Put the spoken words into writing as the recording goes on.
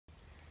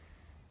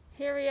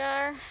Here we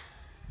are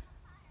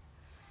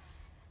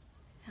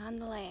on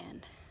the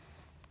land.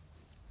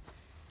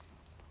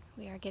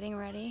 We are getting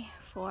ready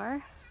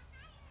for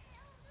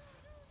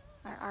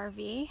our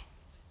RV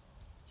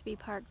to be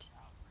parked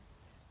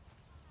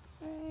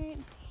right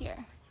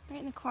here, right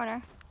in the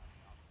corner,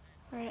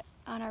 right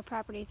on our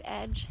property's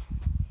edge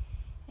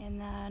in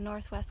the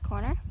northwest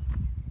corner.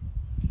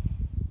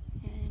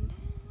 And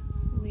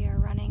we are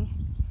running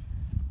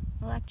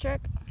electric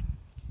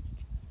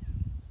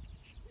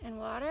and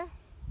water.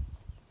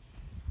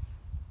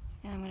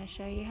 And I'm going to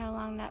show you how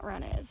long that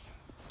run is.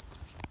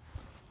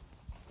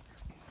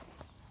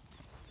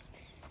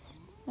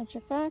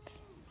 Electric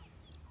box.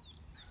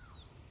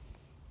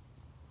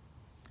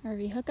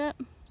 RV hookup.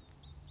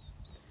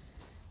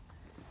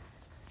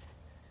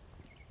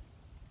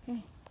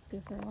 Okay, let's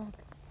go for a walk.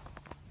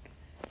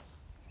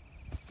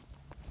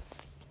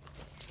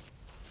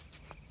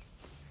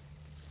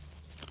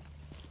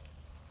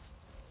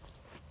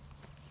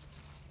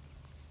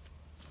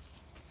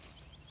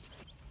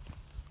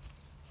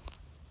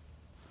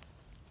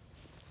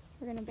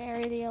 We're going to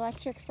bury the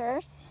electric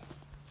first.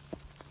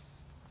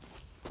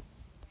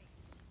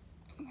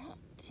 About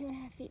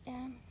 2.5 feet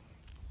down,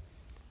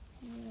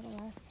 maybe a little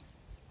less.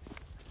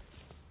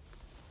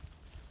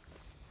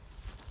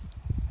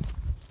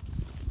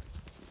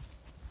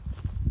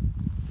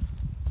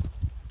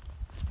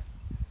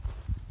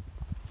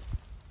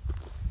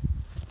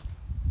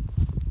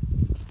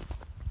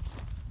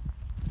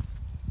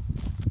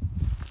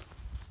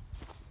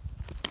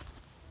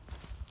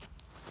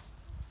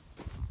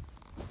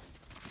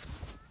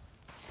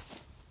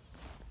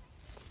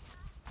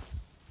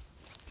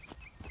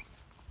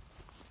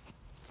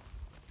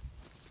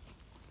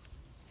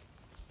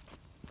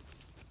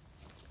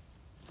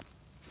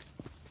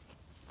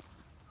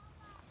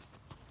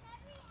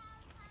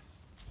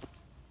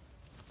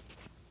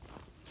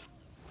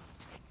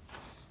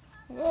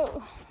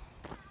 Whoa,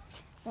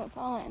 don't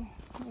fall in,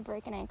 you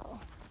break an ankle.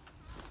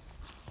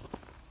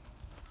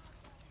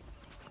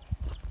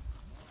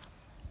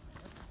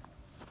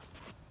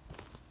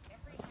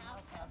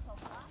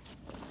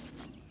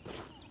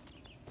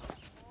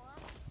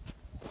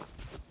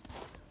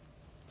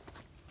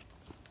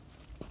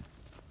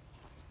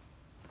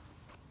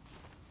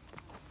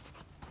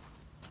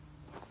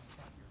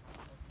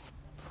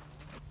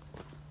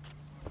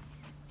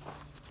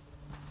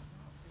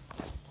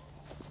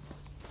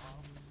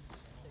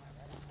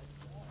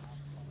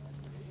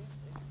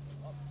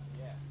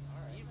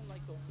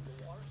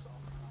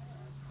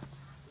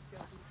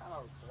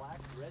 Black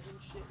resin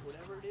shit,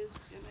 whatever it is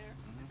in there.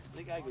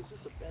 The guy goes, "This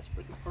is the best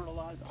freaking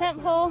fertilizer." Tent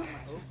pole.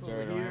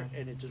 Here,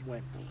 and it just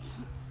went.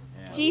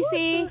 Yeah.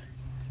 GC,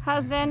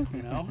 husband,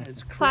 You know,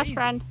 it's crazy. slash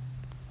friend.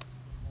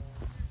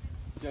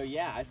 So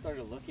yeah, I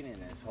started looking in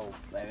this whole,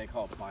 they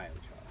call it biochar.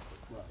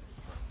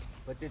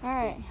 But the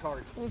Alright,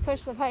 charts, so we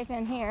push the pipe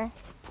in here.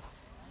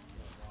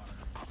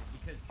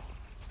 because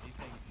they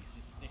say if you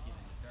just stick it in the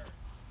dirt,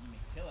 you may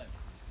kill everything.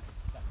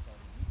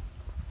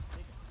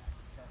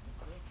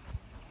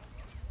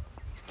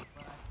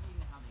 But I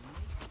seen how they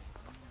make it.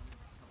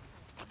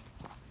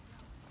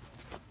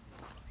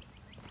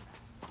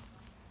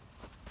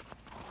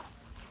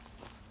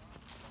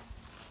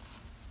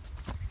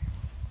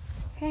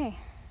 Okay,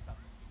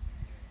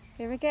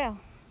 here we go.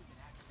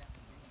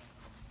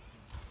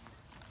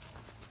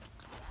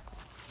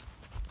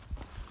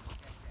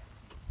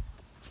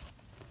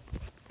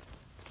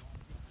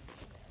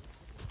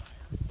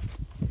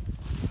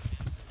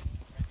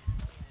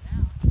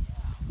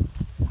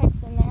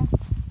 Pipes in there.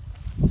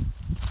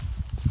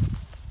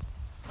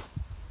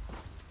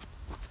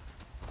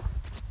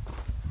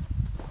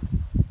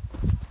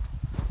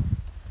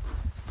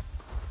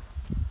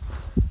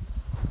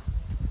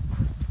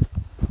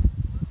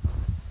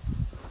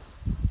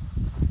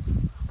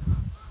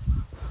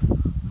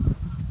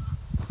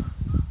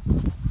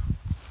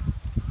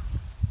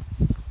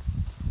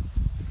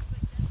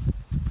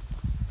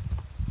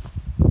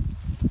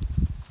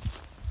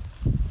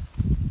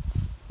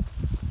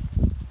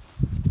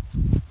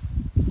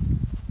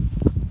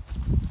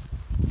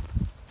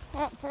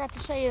 Oh, forgot to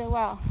show you the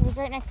well. It was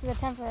right next to the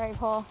temporary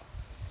pole.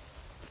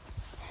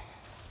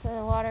 So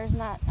the water's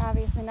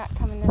obviously not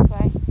coming this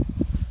way.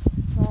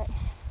 But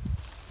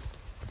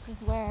this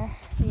is where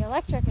the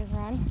electric is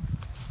run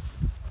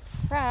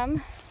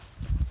from.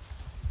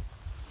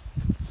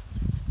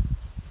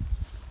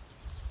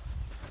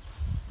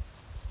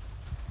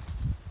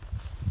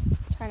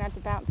 Try not to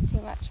bounce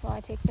too much while I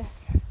take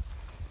this.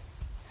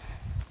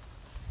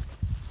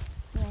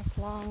 It's a nice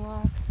long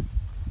walk.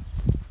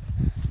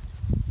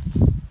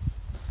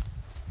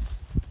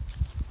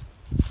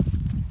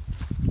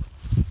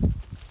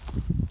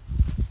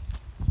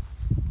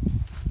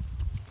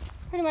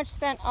 Pretty much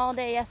spent all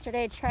day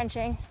yesterday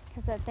trenching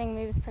because that thing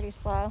moves pretty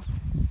slow.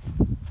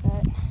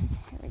 But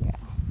here we go.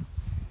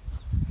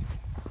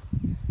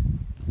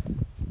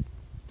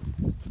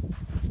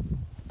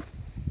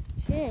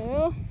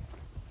 To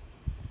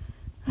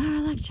our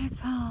electric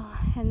pole,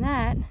 and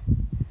that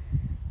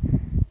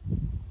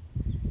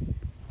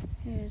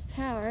is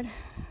powered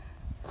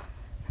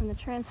from the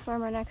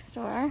transformer next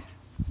door.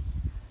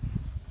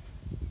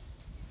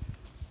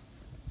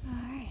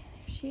 Alright,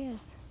 there she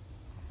is.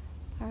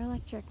 Our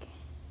electric.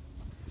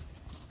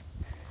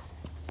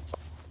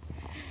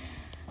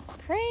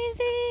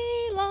 Crazy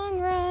long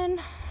run.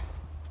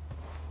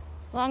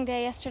 Long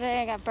day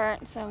yesterday. I got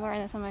burnt, so I'm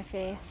wearing this on my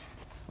face.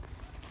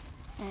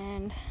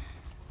 And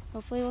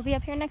hopefully we'll be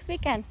up here next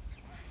weekend.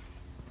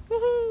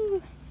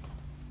 Woohoo!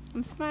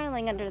 I'm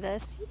smiling under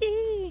this.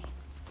 Yee!